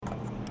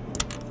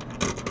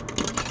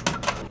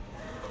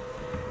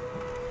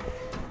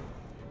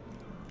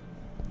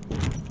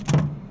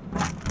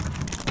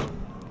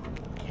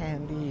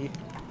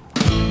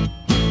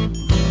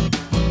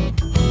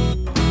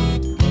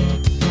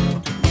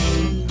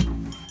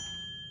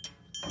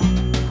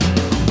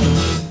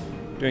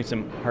doing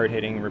some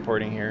hard-hitting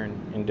reporting here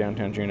in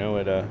downtown Juneau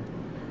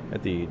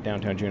at the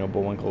downtown Juneau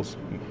Bullwinkles.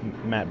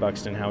 Matt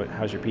Buxton,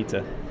 how's your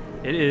pizza?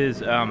 It is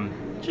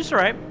just all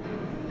right.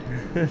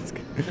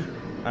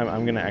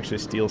 I'm going to actually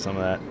steal some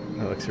of that.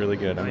 That looks really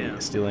good.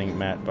 I'm stealing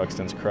Matt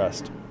Buxton's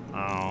crust.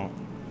 Oh.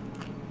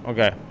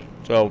 Okay,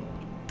 so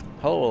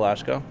hello,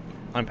 Alaska.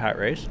 I'm Pat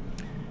Race.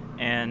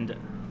 And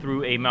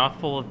through a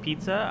mouthful of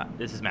pizza,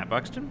 this is Matt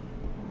Buxton.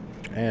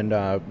 And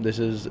this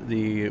is a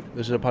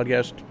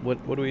podcast.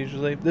 What do we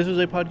usually say? This is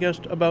a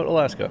podcast about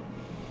Alaska.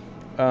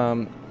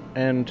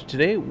 And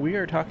today we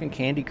are talking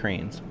candy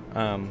cranes.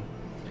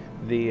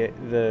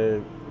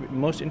 The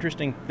most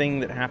interesting thing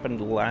that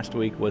happened last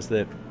week was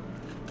that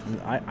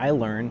I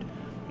learned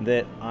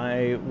that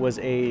I was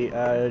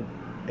a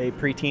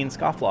preteen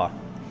scofflaw.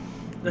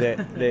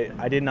 that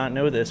I did not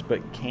know this,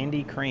 but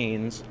candy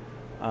cranes,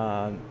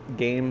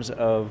 games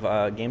of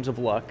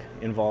luck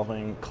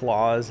involving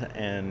claws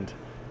and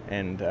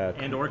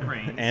or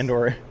cranes and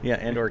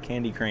or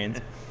candy cranes.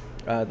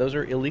 Those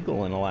are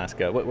illegal in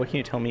Alaska. What can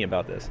you tell me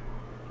about this?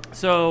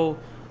 So,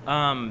 it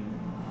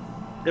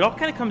all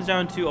kind of comes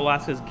down to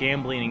Alaska's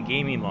gambling and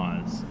gaming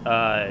laws.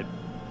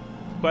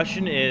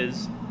 Question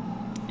is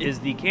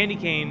the candy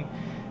cane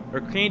or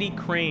candy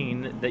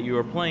crane that you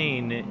are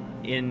playing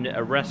in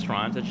a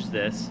restaurant such as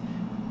this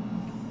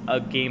a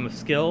game of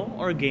skill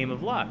or a game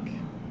of luck?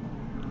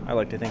 I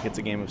like to think it's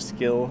a game of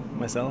skill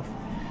myself.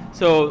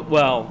 So,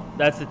 well,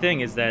 that's the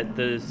thing, is that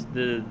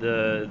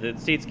the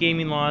state's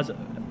gaming laws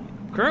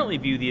currently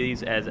view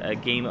these as a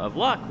game of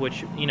luck,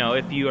 which,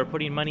 if you are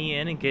putting money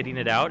in and getting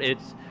it out,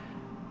 it's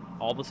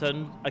all of a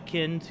sudden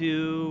akin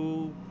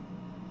to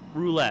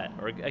roulette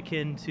or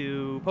akin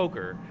to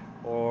poker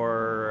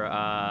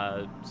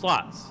or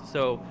slots.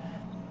 So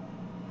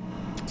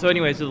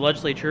anyways, the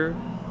legislature,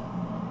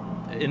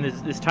 in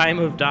this time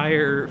of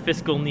dire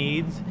fiscal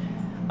needs,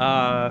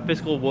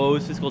 fiscal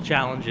woes, fiscal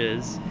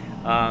challenges,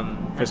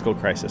 fiscal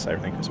crisis, I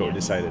think, is what we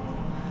decided.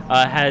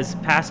 Has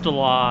passed a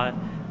law,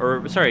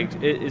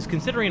 is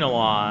considering a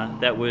law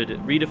that would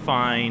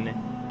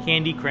redefine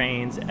candy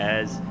cranes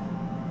as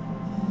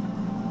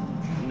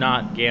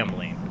not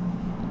gambling.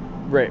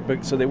 Right,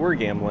 but so they were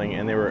gambling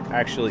and they were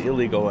actually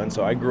illegal, and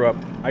so I grew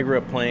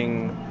up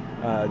playing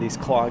these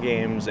claw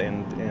games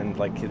and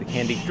like the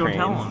candy cranes. Don't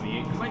tell them.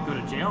 You might go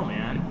to jail,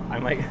 man. I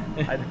might.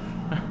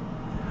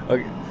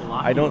 Okay.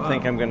 I don't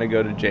think I'm going to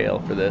go to jail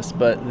for this,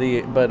 but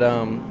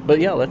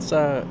yeah, let's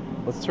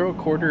throw a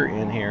quarter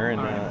in here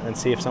and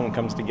see if someone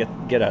comes to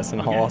get us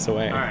and haul us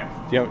away. All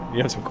right. Do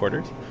you have some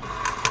quarters?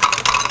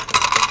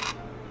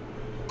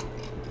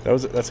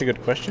 That's a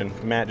good question.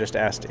 Matt just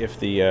asked if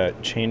the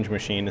change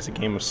machine is a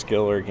game of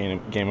skill or a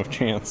game of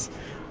chance.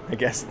 I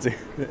guess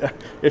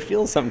it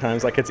feels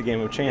sometimes like it's a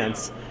game of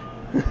chance.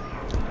 Yeah.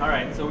 All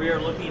right, so we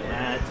are looking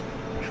at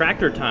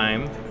Tractor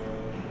Time.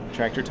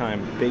 Tractor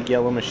Time, big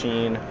yellow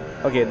machine.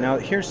 Okay, now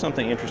here's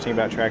something interesting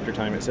about Tractor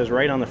Time. It says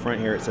right on the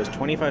front here, it says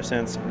 25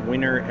 cents,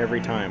 winner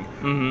every time.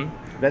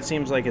 Mm-hmm. That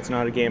seems like it's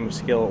not a game of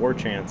skill or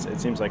chance. It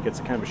seems like it's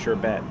kind of a sure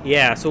bet.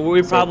 Yeah, so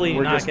we're probably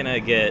not going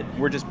to get...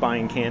 We're just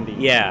buying candy.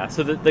 Yeah,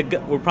 so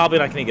we're probably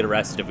not going to get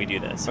arrested if we do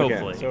this,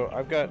 hopefully. Okay, so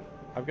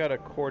I've got a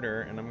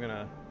quarter, and I'm going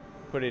to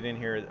put it in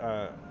here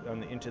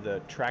into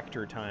the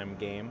Tractor Time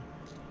game,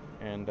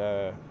 and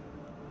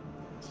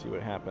see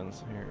what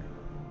happens here.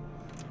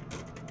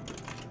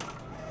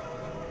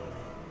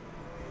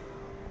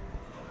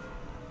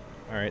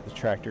 All right, the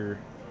tractor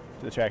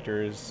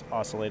is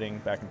oscillating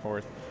back and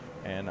forth,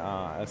 and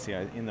let's see.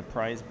 In the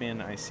prize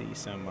bin, I see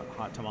some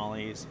hot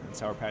tamales and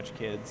Sour Patch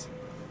Kids,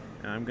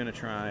 and I'm going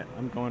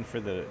for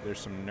there's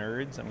some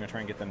nerds. I'm gonna try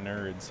and get the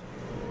nerds.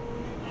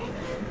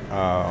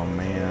 Oh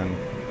man,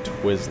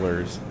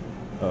 Twizzlers.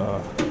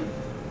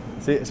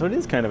 See, so it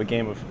is kind of a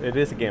game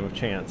of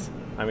chance.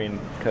 I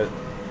mean,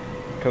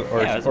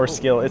 or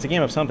skill. It's a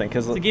game of something.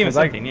 It's a game of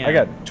something. I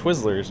got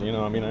Twizzlers.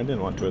 I didn't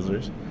want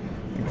Twizzlers.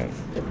 Okay.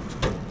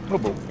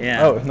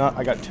 Yeah. Oh, not.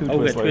 I got two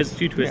Twizzlers.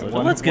 Two Twizzlers. Yeah,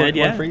 well, that's good.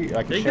 One for you.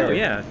 I can there you share. Go,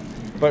 yeah.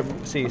 But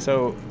see,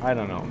 so I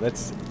don't know.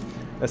 That's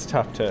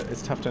tough to.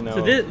 It's tough to know.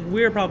 So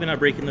we're probably not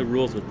breaking the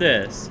rules with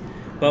this.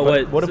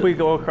 But what if we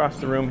go across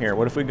the room here?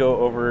 What if we go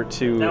over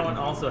to... That one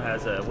also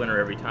has a winner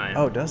every time.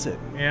 Oh, does it?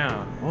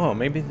 Yeah. Oh,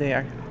 maybe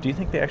do you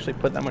think they actually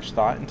put that much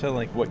thought into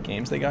like what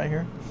games they got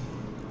here?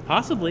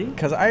 Possibly.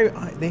 Because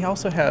they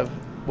also have...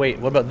 Wait,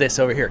 what about this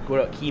over here? What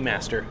about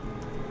Keymaster?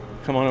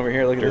 Come on over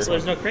here, look at her.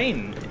 There's no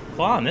crane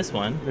claw on this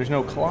one. There's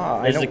no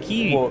claw. There's a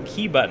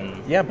key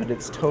button. Yeah, but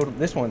it's total.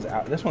 This one's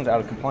out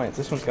of compliance.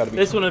 This one's got to be...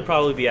 This one would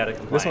probably be out of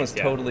compliance. This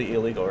one's totally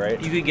illegal,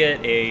 right? You could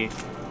get a...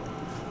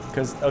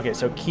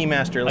 So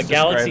Keymaster. A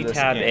Galaxy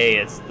Tab A.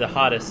 It's the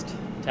hottest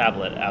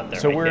tablet out there.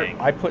 So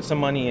I put some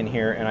money in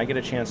here, and I get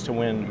a chance to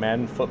win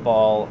Madden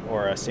Football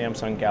or a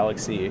Samsung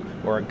Galaxy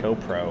or a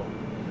GoPro,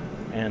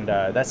 and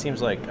that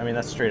seems like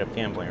that's straight up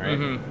gambling, right?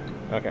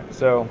 Mm-hmm. Okay,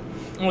 so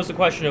well, it's a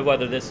question of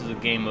whether this is a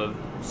game of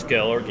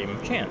skill or a game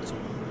of chance.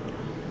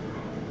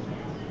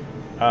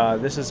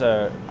 This is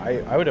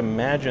I would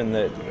imagine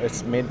that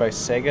it's made by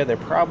Sega.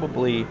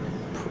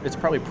 It's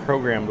probably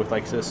programmed with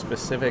like this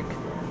specific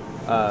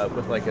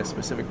with like a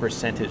specific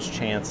percentage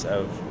chance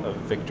of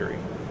victory.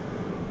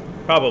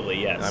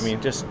 Probably, yes. I mean,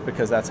 just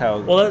because that's how.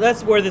 Well,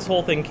 that's where this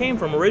whole thing came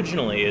from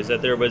originally, is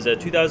that there was a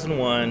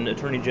 2001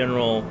 Attorney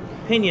General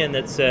opinion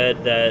that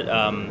said that...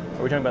 Are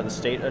we talking about the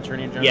state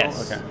Attorney General?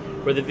 Yes. Okay.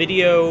 Where the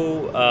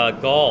video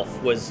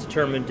golf was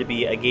determined to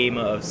be a game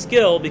of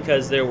skill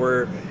because there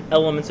were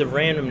elements of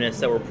randomness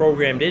that were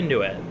programmed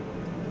into it.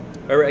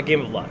 Or a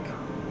game of luck.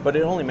 But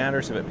it only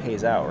matters if it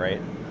pays out,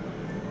 right?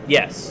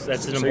 Yes,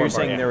 that's an So important you're part.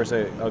 saying Yeah. there was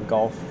a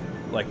golf,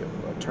 like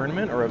a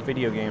tournament or a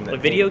video game that A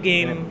video that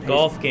game, pays-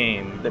 golf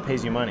game, that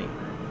pays you money?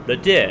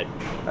 that did.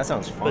 That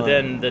sounds fun. But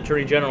then the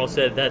Attorney General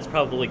said that's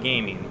probably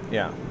gaming.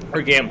 Yeah.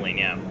 Or gambling,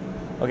 yeah.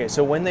 Okay,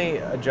 so when they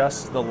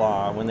adjust the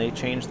law, when they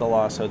change the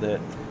law so that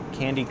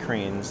candy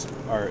cranes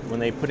are, when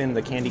they put in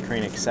the candy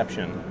crane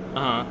exception,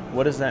 Uh-huh.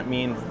 what does that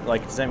mean?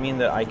 Like, does that mean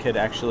that I could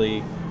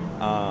actually,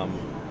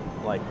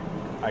 like,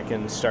 I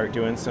can start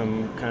doing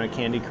some kind of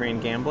candy crane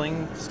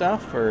gambling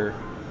stuff? Or,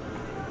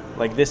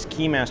 like, this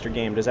Keymaster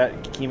game, does that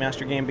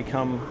Keymaster game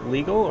become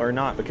legal or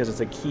not because it's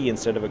a key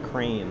instead of a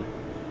crane?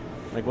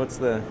 Like, what's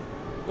the...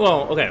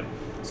 Well, okay.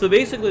 So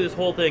basically this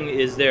whole thing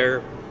is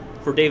there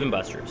for Dave &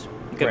 Buster's.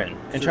 Come Right. in.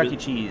 And So Chuck E.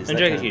 Cheese. And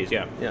that Chuck E. kind of- Cheese,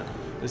 yeah. Yeah.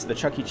 This is the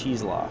Chuck E.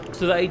 Cheese law.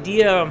 So the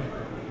idea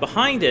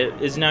behind it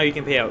is now you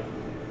can pay out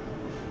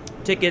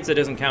tickets. It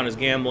doesn't count as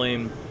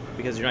gambling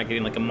because you're not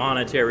getting like a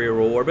monetary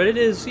reward, but it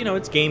is,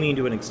 it's gaming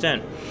to an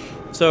extent.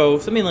 So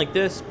something like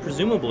this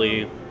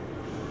presumably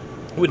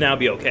would now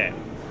be okay.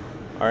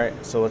 All right,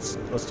 so let's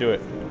do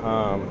it.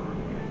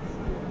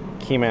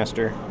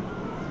 Keymaster.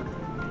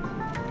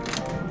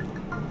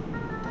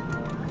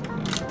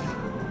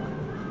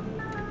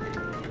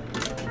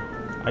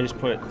 I just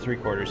put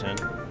 3/4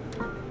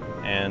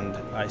 in, and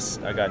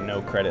I got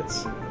no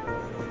credits.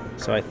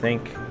 So I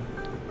think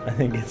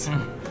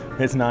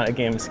it's not a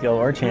game of skill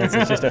or chance.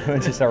 It's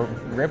just a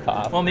rip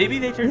off. Well, maybe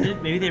they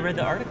read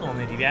the article and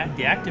they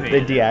deactivated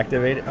They it.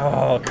 deactivated.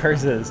 Oh,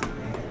 curses.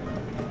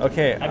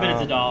 Okay. I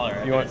bet it's $1.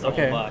 I bet it's a whole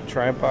okay? buck.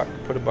 Try a buck.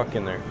 Put a buck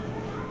in there.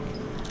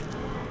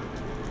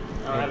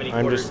 I don't have any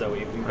I'm quarters just- though.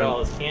 We've got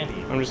all this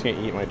candy. I'm just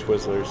gonna eat my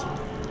Twizzlers.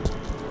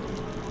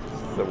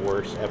 It's the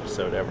worst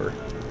episode ever.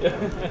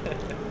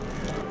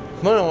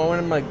 Come on, I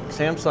want my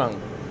Samsung.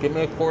 Give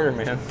me a quarter,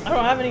 man. I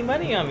don't have any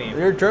money on me.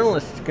 You're a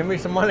journalist. Give me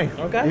some money. I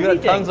don't got you got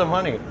anything. tons of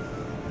money.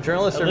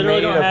 Journalists I are literally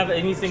made don't of, have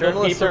any single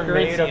journalists paper are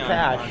made currency of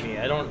cash. on me.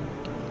 I don't.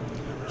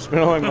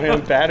 Spend all my money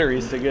on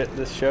batteries to get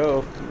this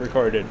show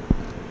recorded.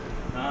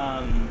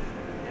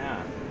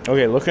 Yeah.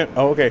 Okay, look at.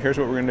 Oh, okay. Here's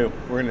what we're gonna do.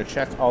 We're gonna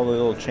check all the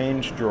little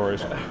change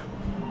drawers.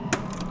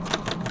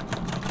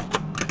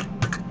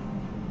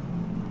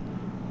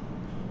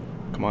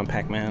 Come on,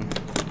 Pac-Man.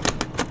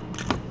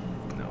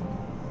 No.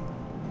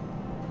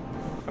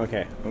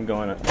 Okay, I'm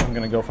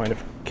gonna go find a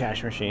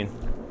cash machine.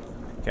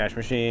 Cash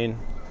machine.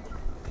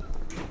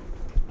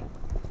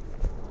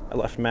 I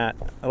left Matt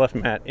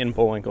in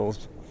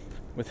Bullwinkle's.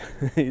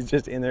 He's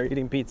just in there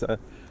eating pizza.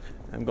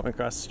 I'm going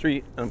across the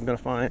street. I'm gonna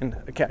find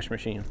a cash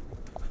machine.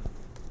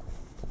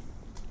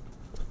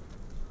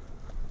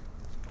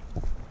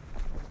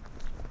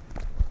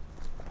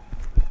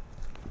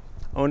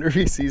 I wonder if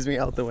he sees me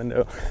out the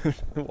window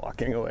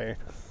walking away.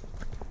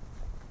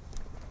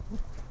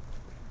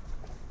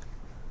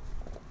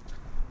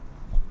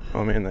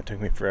 Oh man, that took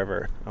me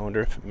forever. I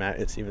wonder if Matt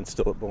is even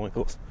still at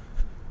Bullwinkle's.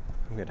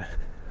 I'm gonna...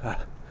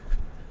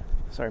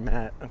 Sorry,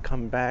 Matt. I'm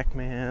coming back,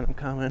 man. I'm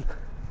coming.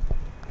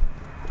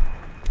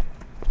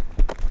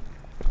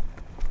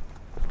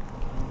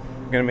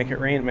 I'm gonna make it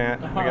rain,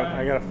 Matt.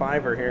 I got a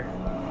 $5 here.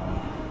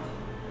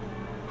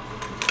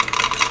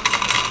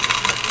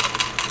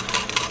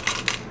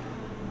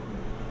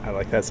 I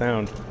like that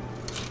sound.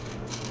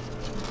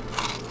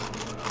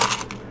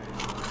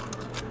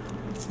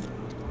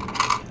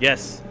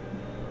 Yes.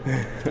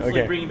 It's Okay.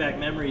 like bringing back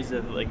memories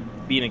of like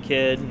being a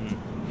kid. And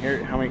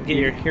Here, how many?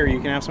 Here, you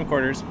can have some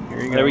quarters. Here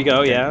you go. There we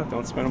go, Okay, yeah.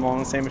 Don't spend them all on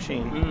the same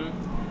machine.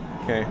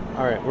 Mhm. Okay.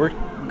 All right. We're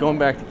going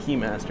back to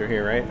Keymaster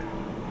here, right?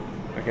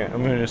 Okay.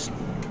 I'm gonna just.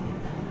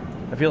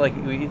 I feel like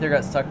we either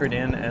got suckered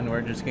in and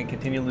we're just gonna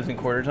continue losing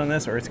quarters on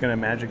this, or it's gonna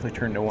magically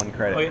turn to 1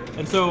 credit. Okay,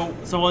 and so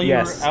while you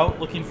Yes. were out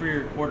looking for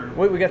your quarter,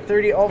 Wait, we got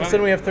 30. All of a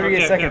sudden, we have 38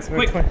 Okay, seconds. okay,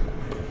 We have quick.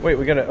 20 Wait,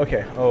 we gotta.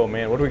 Okay. Oh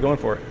man, what are we going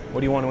for? What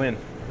do you want to win?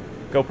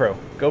 GoPro.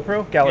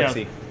 GoPro.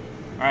 Galaxy.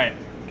 all right,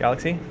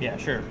 Galaxy. yeah,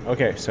 sure.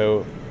 Okay.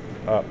 So,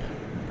 up.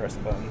 Press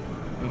the button.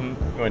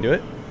 Mm-hmm. You want to do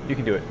it? You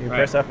can do it. You Right.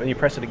 press up and you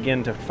press it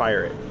again to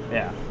fire it.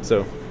 Yeah.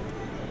 So.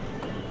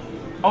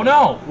 Oh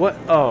no! What?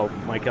 Oh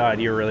my God,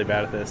 you're really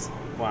bad at this.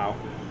 Wow.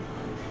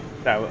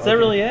 Is that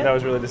really it? That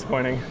was really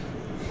disappointing.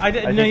 I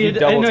didn't I know think you. you I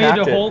didn't know you had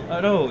double-tapped to it. hold. Oh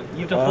no, you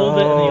have to hold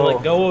it and you Oh.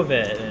 let go of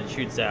it and it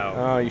shoots out.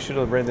 Oh, you should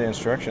have read the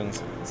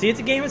instructions. See,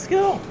 it's a game of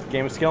skill.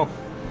 Game of skill.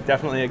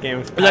 Definitely a game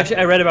of It was actually,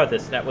 I read about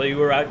this that while you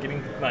were out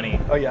getting money.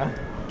 Oh yeah.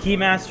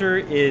 Keymaster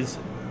is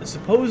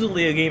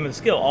supposedly a game of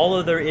skill,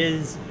 although there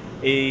is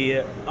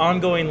a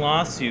ongoing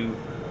lawsuit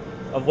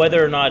of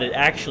whether or not it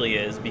actually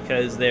is,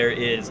 because there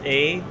is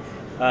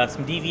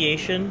some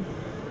deviation.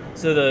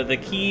 So the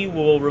key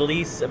will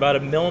release about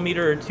 1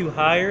 millimeter or 2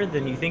 higher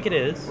than you think it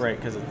is. Right,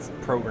 because it's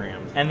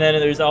programmed. And then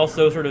there's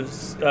also sort of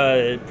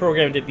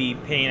programmed to be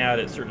paying out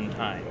at certain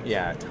times.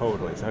 Yeah,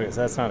 totally. So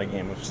that's not a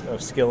game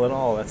of skill at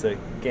all. That's a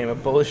game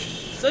of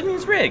bullish. So I mean,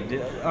 it's rigged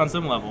on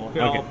some level.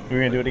 Here, Okay, we're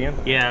going to do it again?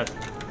 Yeah.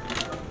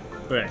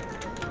 Right.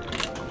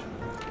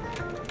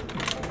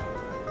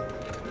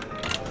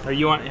 Or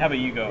you want? How about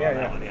you go? Yeah, on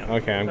yeah. that one? Yeah.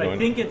 Okay, I'm I going.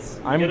 think it's.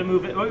 You I'm- gotta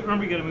move it. Oh,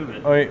 remember, you gotta move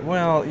it. Oh, wait,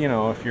 well,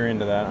 if you're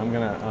into that, I'm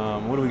going to...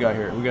 what do we got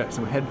here? We got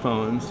some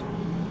headphones.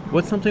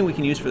 What's something we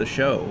can use for the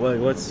show?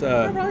 What's...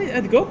 Probably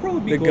the GoPro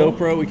would be the cool.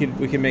 GoPro,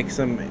 we can make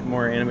some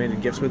more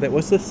animated GIFs with it.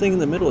 What's this thing in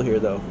the middle here,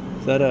 though?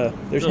 Is that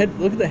there's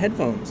look at the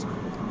headphones.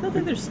 I don't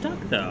think they're stuck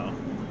though.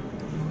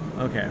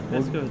 Okay,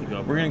 Let's go with the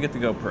GoPro. we're gonna get the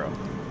GoPro.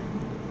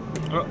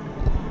 Oh,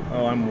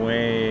 Oh, I'm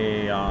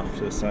way off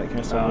to the side. Can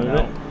I still move no.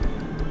 it?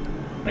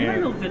 I might be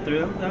able to fit through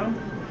them though.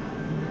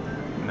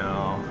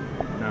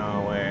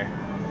 No way.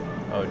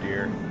 Oh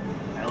dear.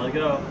 I let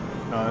go.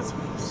 No, that's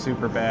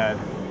super bad.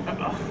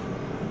 Uh-oh.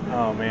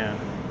 Oh man.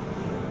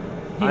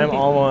 I'm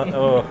almost.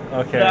 Oh,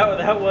 okay.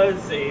 That was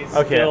a skill.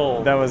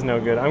 Okay, that was no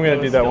good. I'm gonna That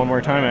do was that skill. one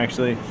more time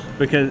actually,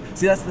 because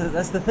see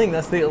that's the thing.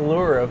 That's the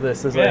allure of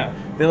this. Is Yeah.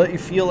 like they let you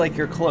feel like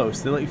you're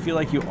close. They let you feel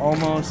like you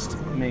almost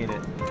made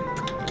it.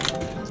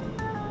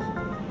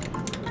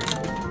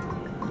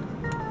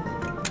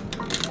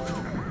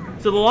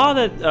 So the law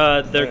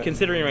that they're Yeah.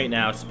 considering right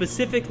now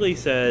specifically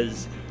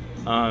says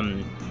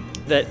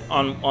that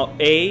on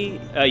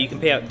you can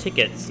pay out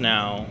tickets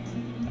now,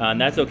 and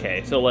that's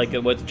okay. So like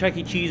what Chuck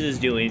E. Cheese is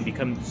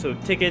doing so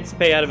tickets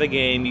pay out of a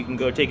game, you can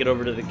go take it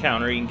over to the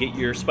counter, you can get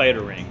your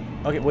spider ring.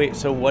 Okay, wait.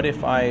 So what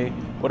if I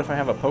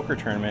have a poker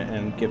tournament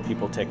and give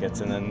people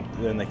tickets, and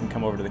then they can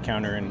come over to the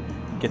counter and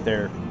get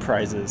their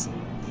prizes?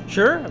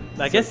 Sure,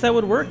 I guess that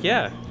would work.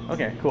 Yeah.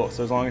 Okay, cool.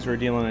 So as long as we're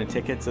dealing in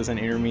tickets as an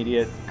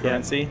intermediate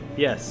currency.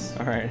 Yes.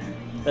 All right.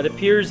 That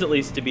appears at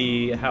least to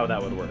be how that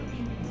would work.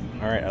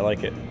 All right, I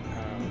like it.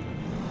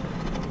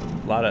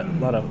 A lot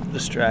of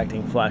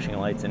distracting flashing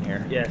lights in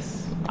here.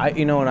 Yes.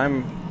 You know what?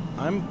 I'm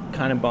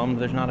kind of bummed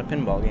there's not a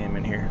pinball game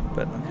in here,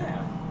 but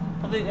Yeah.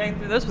 Well,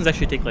 those ones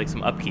actually take like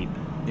some upkeep.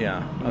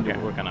 yeah. Okay. Okay.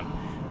 Work on them.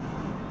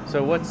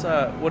 So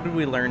what did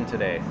we learn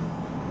today?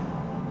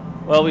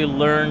 Well, we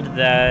learned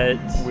that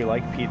We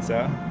like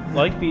pizza.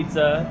 like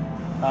pizza,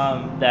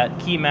 that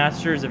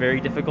Keymaster is a very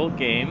difficult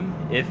game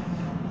if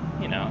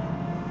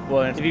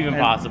Well, if even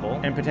possible.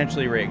 and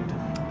potentially rigged.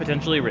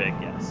 potentially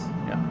rigged. Yes.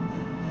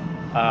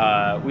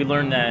 Yeah. We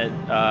learned that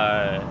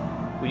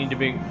we need to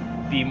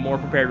be more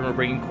prepared when we're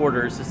bringing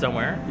quarters to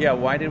somewhere. Yeah.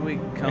 Why did we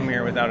come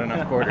here without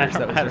enough quarters?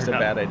 That was I just a don't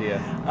bad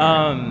idea.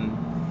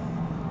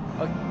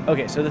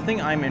 Okay, so the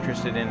thing I'm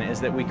interested in is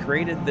that we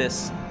created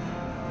this,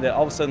 that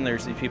all of a sudden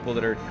there's these people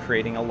that are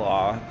creating a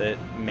law that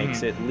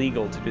makes it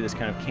legal to do this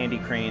kind of Candy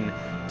Crane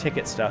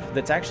ticket stuff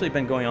that's actually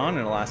been going on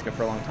in Alaska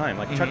for a long time.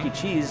 Like Chuck E.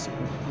 Cheese,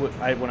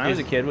 when I was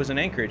a kid, was in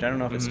Anchorage. I don't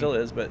know if it still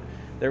is, but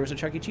there was a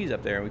Chuck E. Cheese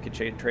up there, and we could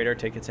trade our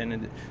tickets in.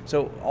 And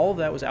so all of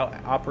that was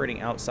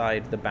operating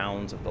outside the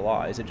bounds of the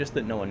law. Is it just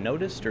that no one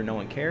noticed, or no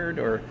one cared,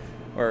 or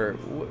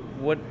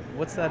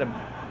what's that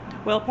about?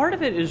 Well, part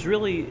of it is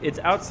really it's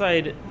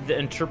outside the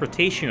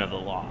interpretation of the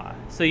law.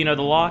 So the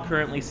law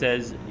currently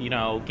says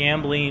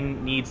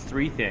gambling needs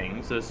 3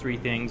 things. Those 3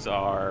 things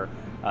are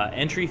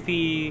entry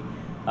fee,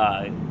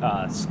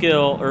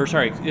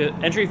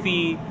 entry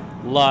fee,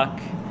 luck,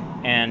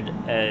 and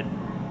a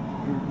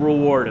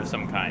reward of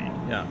some kind.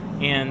 Yeah.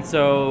 And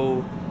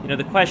so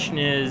the question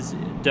is,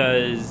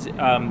 does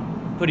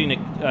putting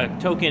a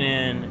token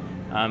in,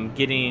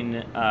 getting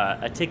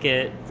a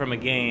ticket from a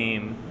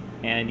game,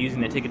 and using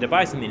the ticket to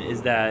buy something,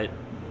 is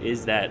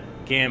that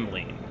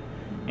gambling?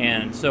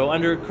 And so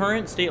under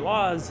current state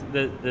laws,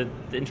 the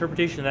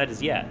interpretation of that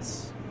is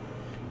yes.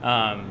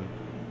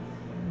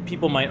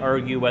 People might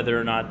argue whether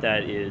or not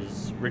that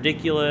is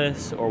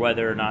ridiculous or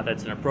whether or not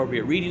that's an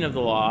appropriate reading of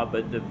the law,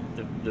 but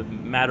the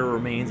matter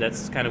remains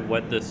that's kind of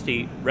what the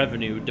state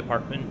revenue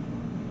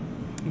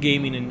department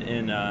gaming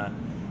and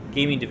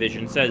gaming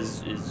division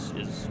says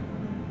is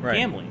Right.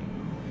 gambling.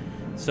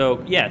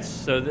 So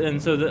yes,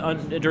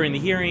 during the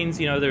hearings,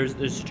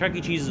 there's Chuck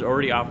E. Cheese is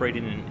already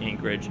operating in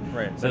Anchorage,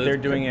 Right. So But they're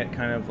doing it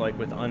kind of like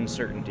with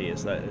uncertainty.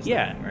 Is that?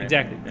 yeah, right?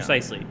 exactly, Yeah.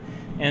 precisely.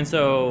 And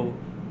so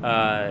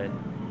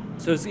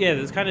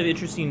there's kind of the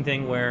interesting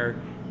thing where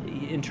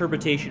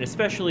interpretation,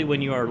 especially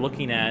when you are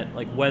looking at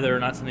like whether or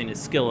not something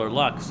is skill or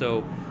luck.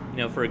 So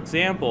for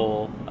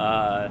example,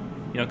 a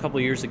couple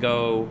of years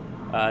ago,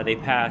 they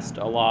passed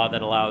a law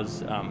that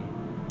allows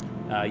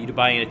you to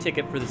buy in a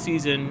ticket for the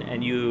season,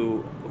 and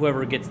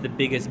whoever gets the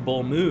biggest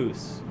bull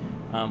moose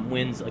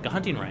wins like a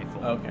hunting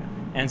rifle. Okay.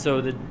 And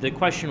so the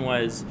question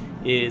was,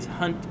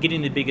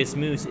 getting the biggest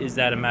moose, is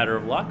that a matter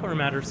of luck or a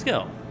matter of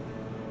skill?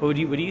 What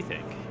do you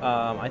think?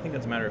 I think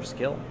that's a matter of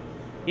skill.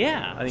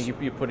 Yeah. I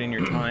think you put in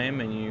your time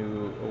and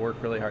you work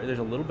really hard. There's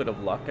a little bit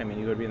of luck. I mean,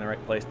 you got to be in the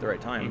right place at the right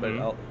time.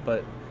 Mhm.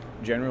 But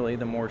generally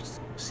the more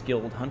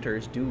skilled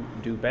hunters do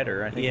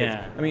better. I think.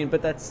 Yeah. I mean,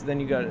 but that's then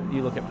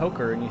you look at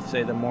poker and you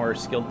say the more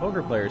skilled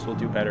poker players will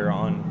do better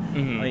on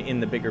in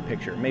the bigger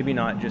picture. Maybe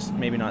not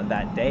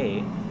that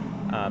day.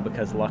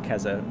 Because luck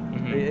has a,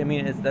 I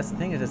mean, that's the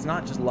thing is it's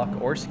not just luck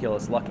or skill;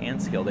 it's luck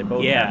and skill. They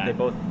both,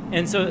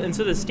 And so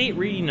the state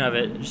reading of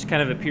it just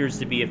kind of appears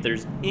to be if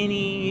there's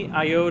any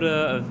iota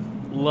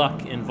of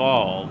luck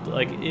involved,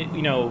 like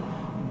when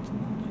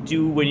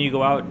you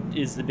go out,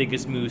 is the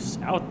biggest moose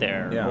out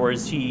there, or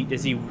does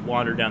he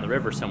wander down the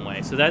river some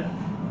way? So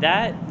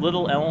that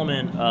little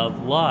element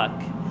of luck,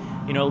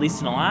 at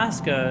least in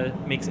Alaska,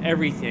 makes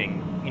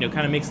everything.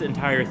 Kind of makes the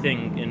entire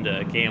thing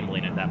into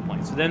gambling at that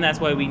point. So then that's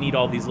why we need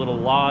all these little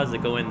laws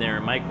that go in there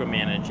and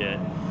micromanage it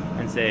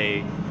and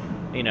say,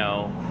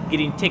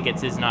 getting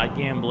tickets is not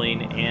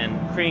gambling and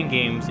crane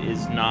games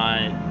is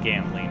not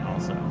gambling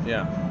also.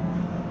 Yeah.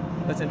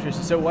 That's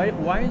interesting. So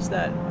why is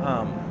that,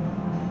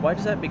 why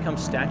does that become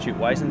statute?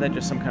 Why isn't that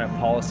just some kind of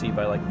policy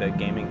by like the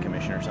gaming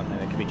commission or something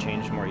that can be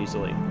changed more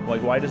easily?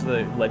 Like why does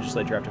the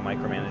legislature have to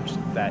micromanage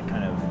that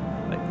kind of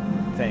like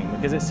thing?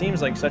 Because it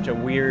seems like such a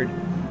weird,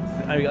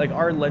 like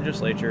our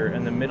legislature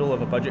in the middle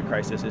of a budget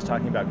crisis is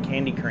talking about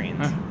candy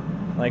cranes.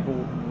 Like,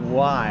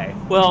 why?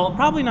 Well,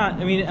 probably not.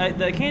 I mean,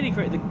 the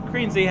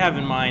cranes they have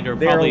in mind are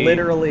probably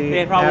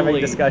having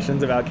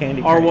discussions about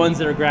candy cranes. Are ones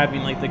that are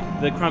grabbing like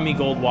the crummy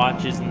gold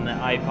watches and the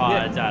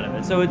iPods out of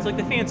it. So it's like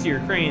the fancier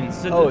cranes.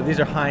 So these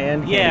are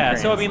high-end candy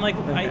cranes. So I mean, like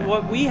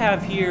what we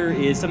have here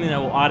is something that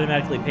will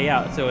automatically pay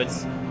out. So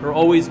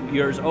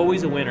there's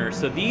always a winner.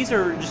 So these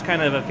are just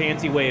kind of a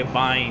fancy way of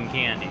buying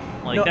candy.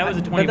 Like that was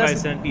a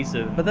 25-cent piece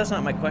of. But that's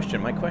not my question.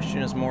 My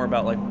question is more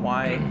about like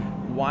why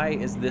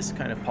is this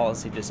kind of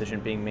policy decision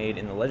being made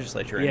in the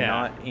legislature and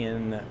not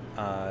in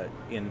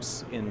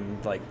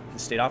like the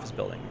state office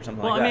building or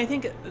something like that? Well, I mean, I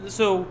think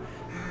so.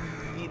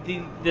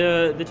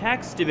 The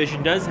tax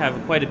division does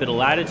have quite a bit of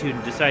latitude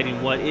in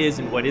deciding what is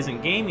and what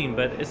isn't gaming,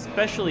 but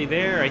especially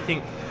there, I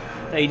think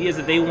the idea is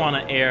that they want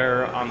to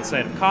err on the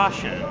side of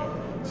caution.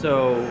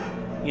 So,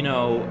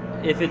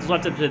 if it's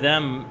left up to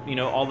them,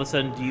 all of a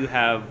sudden do you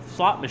have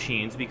slot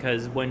machines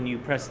because when you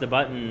press the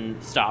button,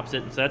 stops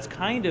it. So that's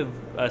kind of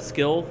a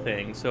skill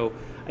thing. So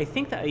I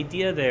think the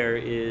idea there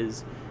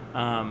is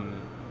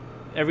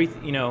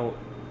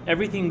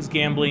everything's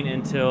gambling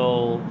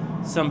until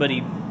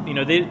somebody,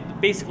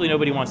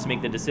 nobody wants to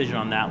make the decision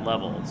on that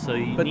level. So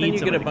but then you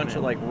get a bunch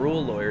of like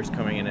rule lawyers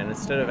coming in, and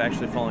instead of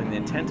actually following the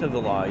intent of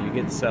the law, you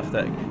get stuff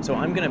that. So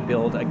I'm going to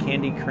build a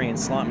candy crane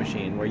slot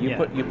machine where you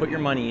put your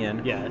money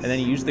in, and then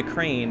you use the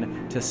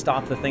crane to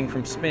stop the thing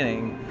from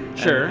spinning.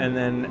 Sure. And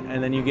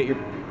then you get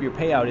your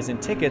payout is in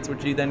tickets,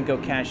 which you then go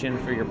cash in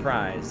for your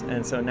prize.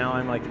 And so now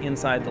I'm like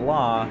inside the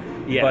law,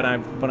 but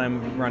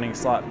I'm running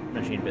slot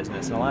machine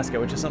business in Alaska,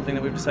 which is something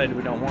that we've decided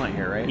we don't want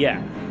here, right?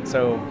 Yeah.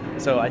 So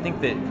I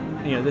think that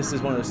this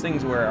is one of those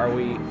things where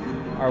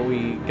are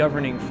we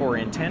governing for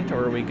intent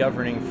or are we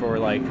governing for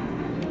like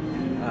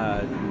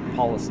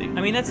policy?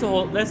 I mean that's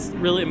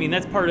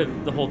part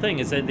of the whole thing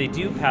is that they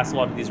do pass a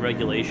lot of these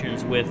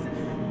regulations with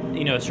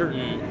a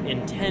certain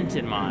intent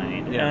in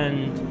mind,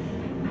 and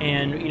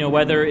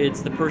whether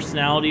it's the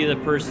personality of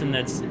the person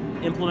that's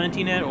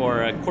implementing it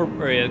or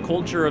a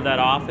culture of that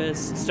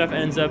office, stuff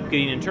ends up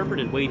getting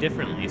interpreted way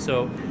differently.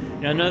 So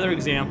another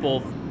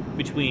example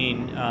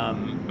between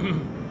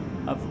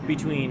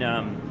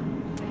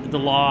the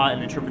law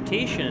and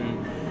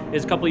interpretation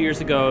is a couple of years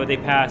ago they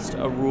passed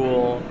a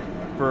rule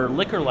for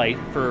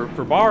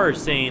for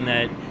bars saying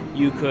that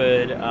you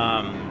could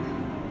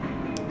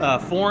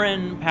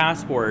foreign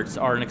passports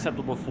are an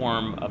acceptable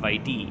form of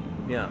ID.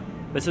 Yeah.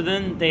 But so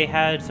then they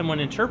had someone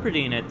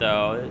interpreting it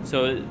though.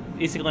 So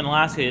basically in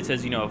Alaska it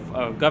says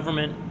a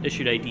government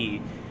issued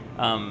ID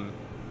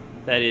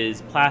that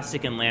is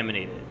plastic and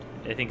laminated.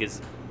 I think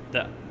is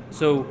the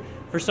so.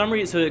 For some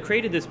reason, so it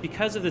created this,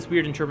 because of this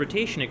weird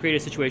interpretation, it created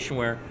a situation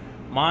where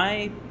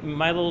my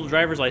little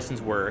driver's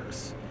license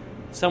works,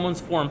 someone's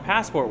foreign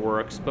passport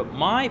works, but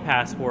my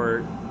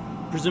passport,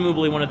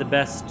 presumably one of the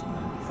best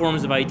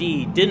forms of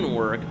ID, didn't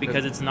work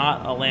because it's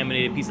not a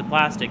laminated piece of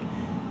plastic,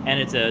 and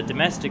it's a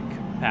domestic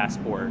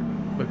passport,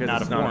 because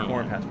not it's a not a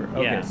foreign passport.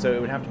 Okay, so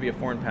it would have to be a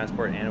foreign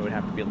passport, and it would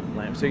have to be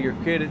laminated. So you're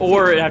created,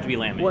 or it'd have to be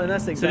laminated. Well, and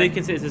that's so they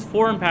can say it's this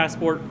foreign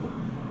passport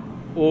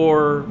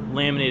or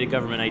laminated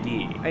government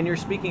ID. And you're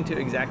speaking to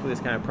exactly this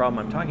kind of problem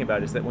I'm talking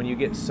about, is that when you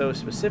get so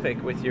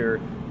specific with your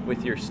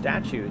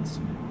statutes,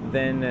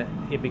 then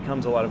it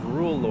becomes a lot of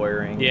rule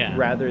lawyering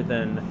rather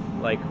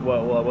than like,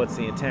 well, what's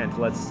the intent?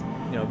 Let's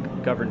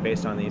govern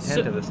based on the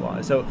intent of this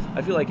law. So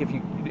I feel like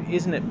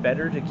isn't it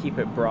better to keep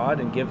it broad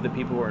and give the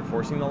people who are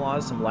enforcing the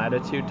laws some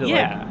latitude to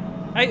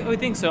I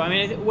think so. I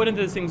mean, one of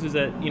the things is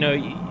that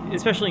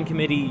especially in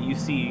committee, you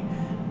see.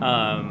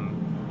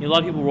 A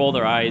lot of people roll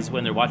their eyes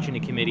when they're watching a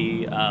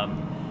committee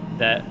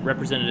that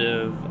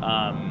Representative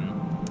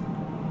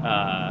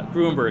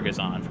Gruenberg is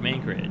on from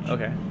Anchorage.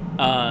 Okay.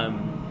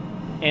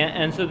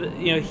 And so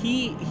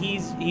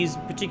he's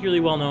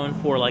particularly well known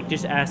for like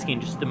just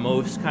asking just the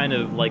most kind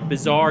of like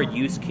bizarre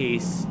use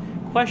case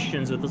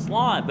questions with this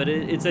law, but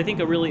it's I think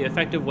a really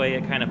effective way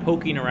at kind of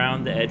poking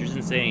around the edges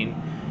and saying,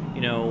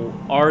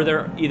 are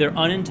there either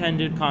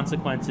unintended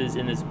consequences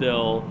in this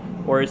bill,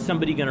 or is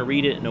somebody going to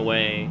read it in a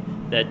way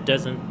that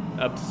doesn't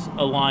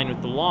align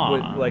with the law?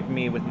 Like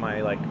me with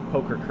my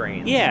poker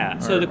cranes. Yeah.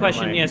 So the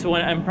question, So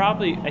when I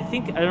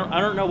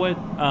don't know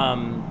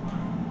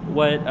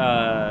what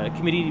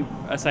committee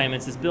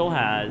assignments this bill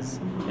has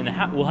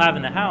will have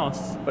in the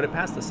House. But it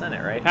passed the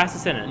Senate, right? Passed the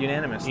Senate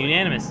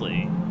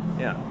unanimously.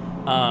 Yeah.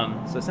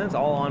 So the Senate's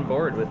all on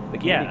board with the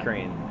candy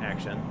crane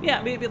action.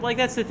 Yeah, but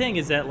that's the thing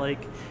is that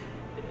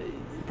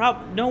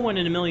no one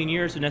in a million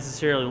years would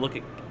necessarily look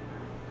at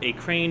a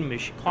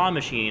claw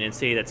machine and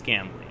say that's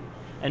gambling,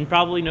 and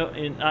probably not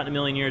in a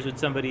million years would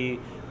somebody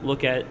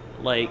look at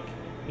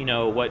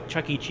what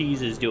Chuck E.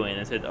 Cheese is doing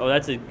and said, oh,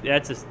 that's a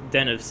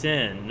den of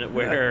sin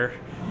where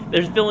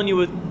they're filling you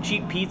with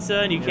cheap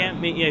pizza and you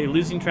can't you're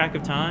losing track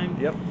of time.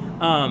 Yep.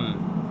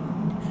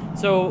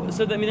 So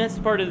that's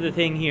part of the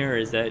thing here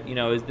is that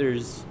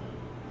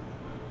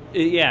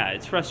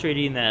it's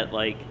frustrating that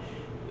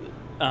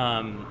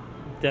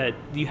that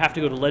you have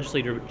to go to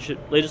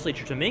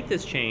legislature to make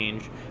this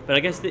change, but I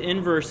guess the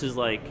inverse is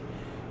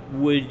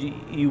would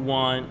you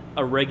want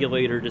a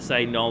regulator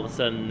deciding all of a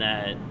sudden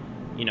that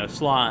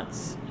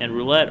slots and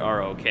roulette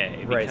are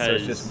okay? Right, so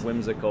it's just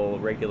whimsical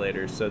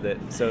regulators, so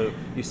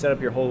you set up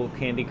your whole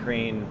candy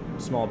crane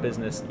small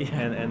business,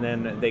 and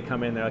then they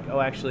come in, they're like,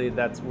 oh, actually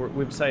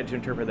we've decided to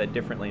interpret that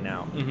differently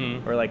now,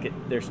 or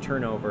there's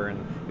turnover, and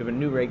you have a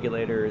new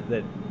regulator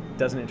that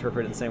doesn't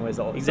interpret it the same way as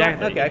all.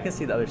 Exactly. So, okay, I can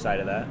see the other side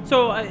of that.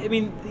 So I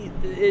mean,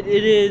 it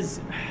is.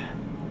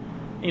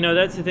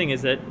 That's the thing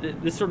is that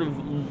this sort of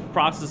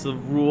process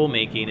of rule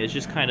making is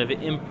just kind of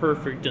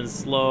imperfect and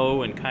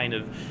slow and kind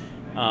of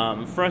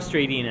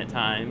frustrating at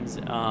times,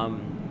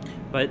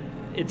 but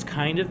it's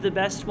kind of the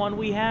best one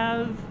we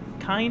have,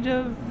 kind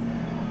of.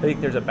 I think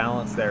there's a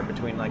balance there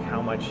between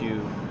how much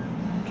you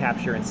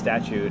capture in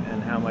statute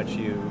and how much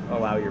you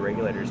allow your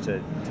regulators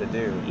to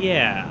do.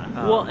 Yeah.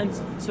 Well, and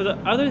so the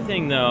other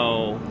thing,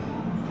 though,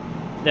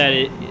 that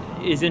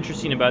is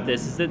interesting about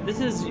this is that this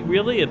is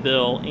really a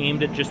bill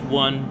aimed at just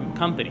one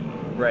company.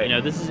 Right.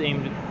 This is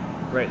aimed at...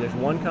 Right. There's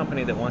one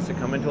company that wants to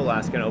come into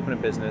Alaska and open a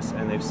business,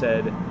 and they've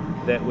said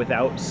that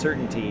without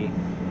certainty,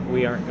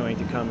 we aren't going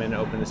to come in and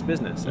open this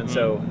business. And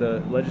so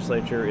the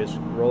legislature is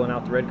rolling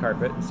out the red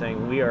carpet and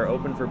saying, we are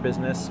open for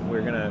business.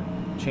 We're going to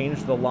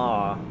change the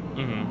law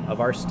of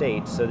our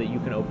state so that you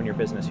can open your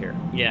business here.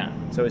 Yeah.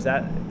 So is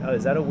that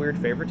a weird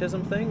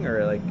favoritism thing,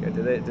 or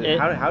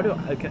how do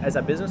as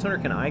a business owner,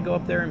 can I go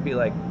up there and be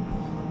like,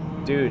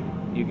 dude,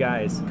 you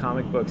guys,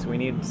 comic books, we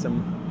need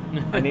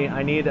some, I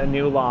need a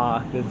new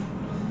law.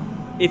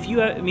 If you,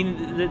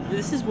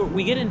 this is where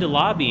we get into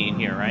lobbying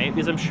here, right?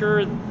 Because I'm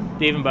sure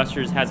Dave &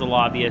 Buster's has a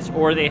lobbyist,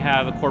 or they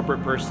have a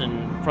corporate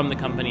person from the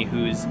company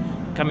who's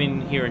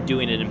coming here and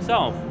doing it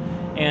himself.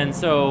 And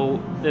so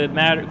the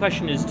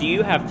question is, do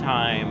you have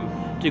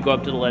time to go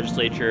up to the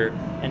legislature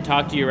and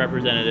talk to your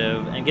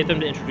representative and get them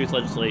to introduce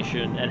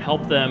legislation and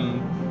help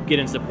them get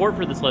in support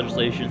for this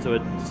legislation so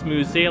it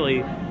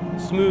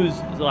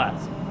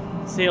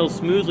sails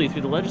smoothly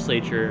through the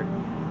legislature?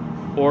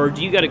 Or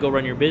do you got to go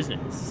run your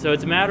business? So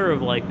it's a matter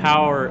of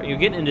power. You're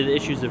getting into the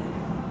issues of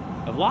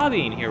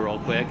lobbying here real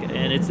quick,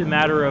 and it's a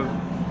matter of,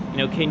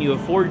 can you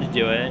afford to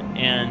do it?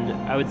 And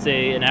I would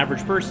say an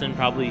average person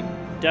probably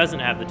doesn't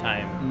have the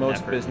time.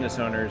 Most business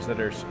owners that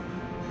are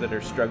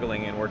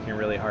struggling and working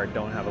really hard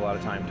don't have a lot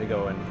of time to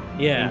go and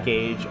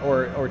engage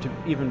or to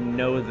even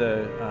know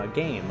the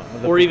game of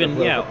the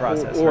political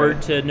process, or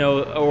to know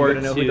you got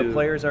to know who the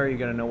players are. You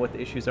got to know what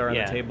the issues are on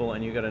the table,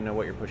 and you got to know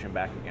what you're pushing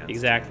back against.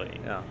 Exactly.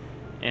 Yeah.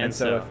 And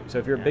so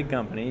if you're a big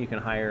company, you can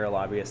hire a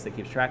lobbyist that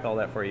keeps track of all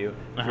that for you.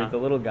 If you're the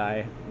little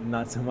guy,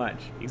 not so much.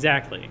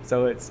 Exactly.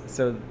 So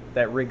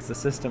that rigs the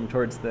system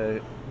towards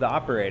the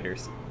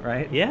operators,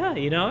 right? Yeah,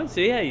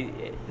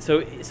 So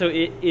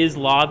it is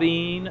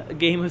lobbying a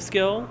game of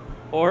skill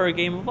or a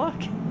game of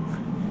luck?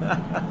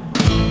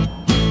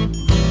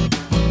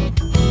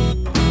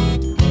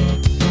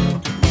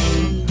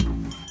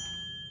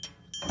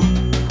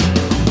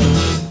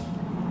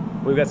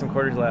 We've got some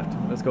quarters left.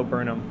 Let's go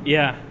burn them.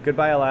 Yeah.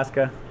 Goodbye,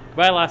 Alaska.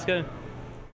 Goodbye, Alaska.